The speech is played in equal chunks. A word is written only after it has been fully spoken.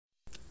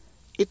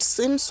It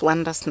seems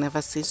wonders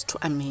never cease to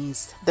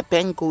amaze. The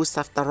bank goes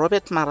after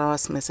Robert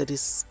Marawa's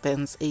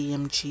Mercedes-Benz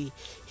AMG.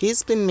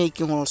 He's been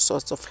making all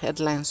sorts of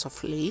headlines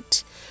of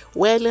late.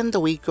 Well, in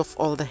the wake of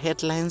all the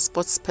headlines,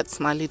 sports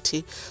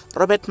personality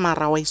Robert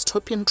Marawa is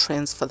topping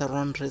trends for the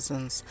wrong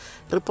reasons.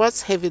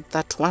 Reports have it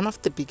that one of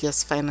the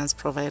biggest finance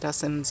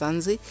providers in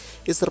Mzansi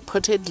is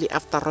reportedly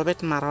after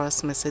Robert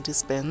Marawa's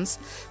Mercedes-Benz.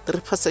 The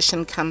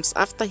repossession comes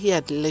after he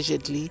had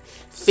allegedly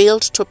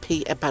failed to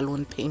pay a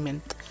balloon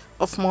payment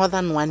of more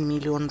than 1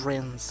 million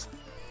rands.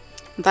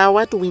 The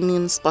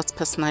award-winning sports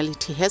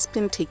personality has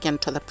been taken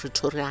to the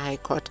Pretoria High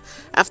Court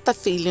after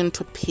failing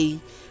to pay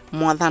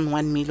more than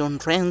 1 million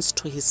rands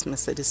to his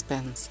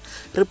Mercedes-Benz.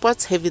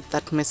 Reports have it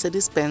that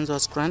Mercedes-Benz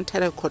was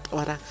granted a court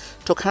order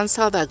to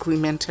cancel the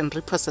agreement and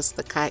repossess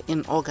the car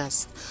in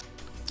August.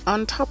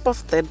 On top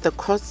of that, the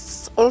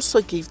courts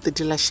also gave the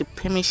dealership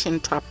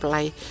permission to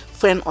apply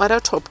for an order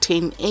to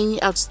obtain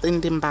any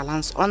outstanding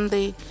balance on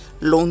the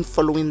loan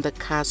following the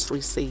car's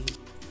resale.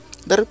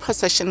 The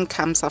repossession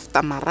comes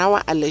after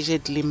Marawa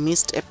allegedly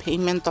missed a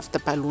payment of the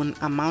balloon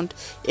amount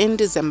in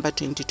December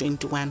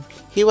 2021.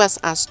 He was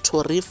asked to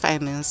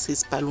refinance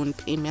his balloon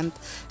payment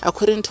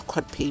according to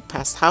court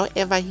papers.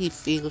 However, he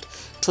failed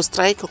to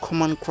strike a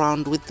common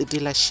ground with the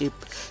dealership.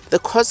 The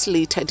courts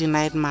later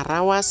denied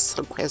Marawa's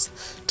request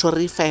to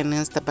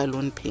refinance the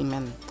balloon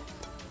payment.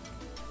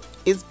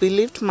 It's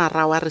believed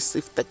Marawa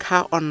received the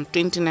car on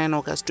 29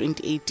 August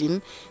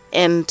 2018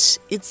 and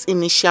its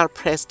initial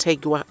price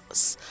tag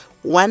was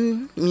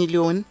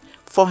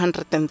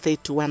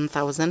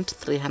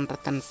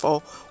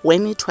 1,431,304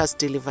 when it was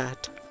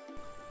delivered.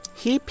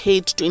 He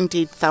paid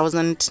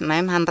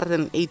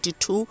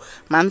 28,982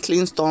 monthly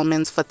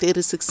installments for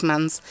 36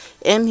 months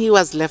and he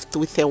was left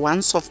with a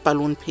once-off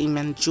balloon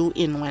payment due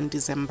in 1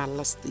 December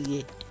last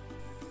year.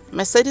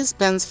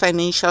 Mercedes-Benz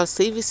Financial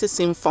Services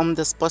informed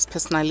the sports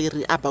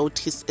personality about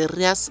his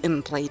arrears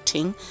in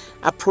writing,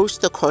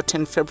 approached the court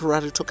in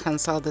February to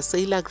cancel the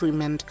sale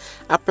agreement,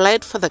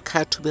 applied for the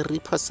car to be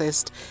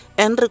repossessed,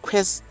 and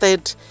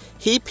requested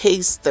he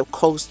pays the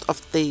cost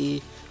of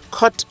the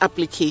court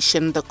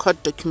application. The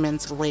court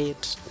documents read: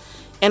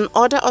 an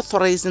order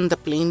authorizing the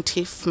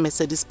plaintiff,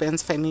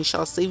 Mercedes-Benz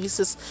Financial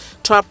Services,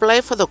 to apply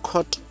for the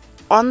court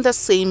on the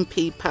same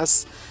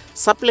papers,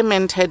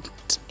 supplemented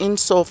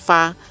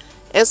insofar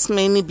as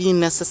may be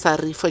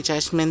necessary for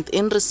judgment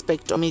in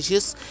respect of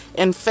damages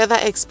and further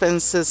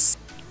expenses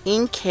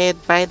incurred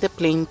by the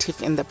plaintiff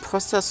in the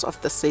process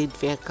of the said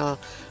vehicle,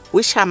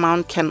 which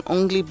amount can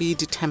only be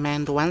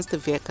determined once the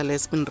vehicle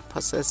has been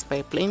repossessed by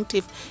a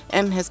plaintiff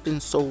and has been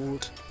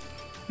sold.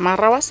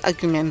 Marawa's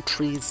argument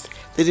reads: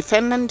 the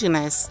defendant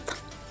denies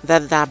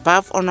that the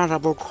above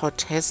honorable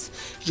court has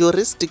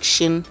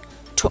jurisdiction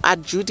to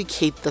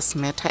adjudicate this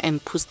matter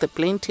and puts the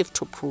plaintiff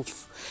to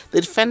proof.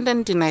 The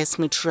defendant denies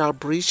material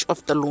breach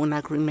of the loan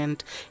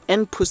agreement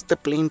and puts the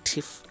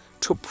plaintiff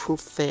to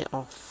proof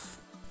thereof.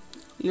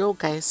 Yo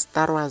guys,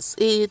 that was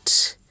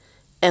it.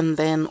 And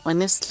then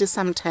honestly,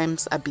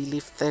 sometimes I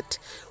believe that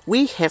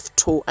we have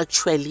to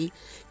actually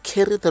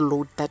carry the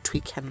load that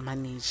we can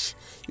manage.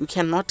 You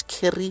cannot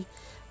carry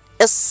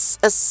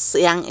as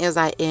young as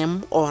I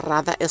am, or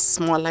rather as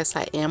small as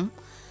I am.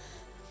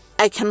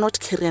 I cannot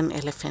carry an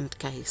elephant,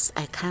 guys.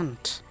 I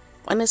can't.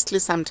 Honestly,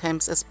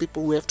 sometimes as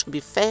people, we have to be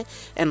fair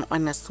and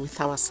honest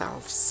with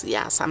ourselves.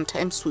 Yeah,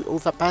 sometimes we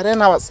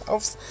overburden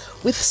ourselves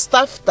with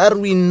stuff that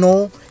we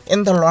know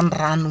in the long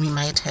run we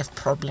might have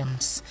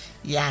problems.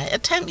 Yeah,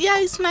 at times, yeah,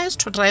 it's nice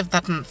to drive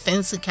that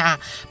fancy car,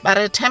 but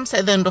at times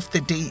at the end of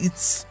the day,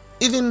 it's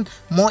even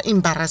more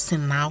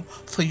embarrassing now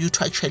for you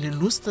to actually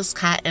lose this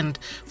car and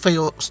for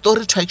your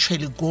story to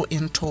actually go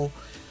into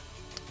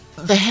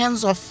the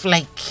hands of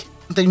like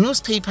the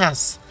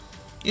newspapers.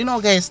 You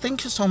know guys,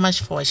 thank you so much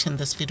for watching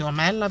this video.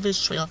 My love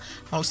is real.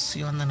 I'll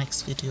see you on the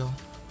next video.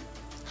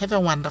 Have a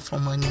wonderful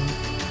morning.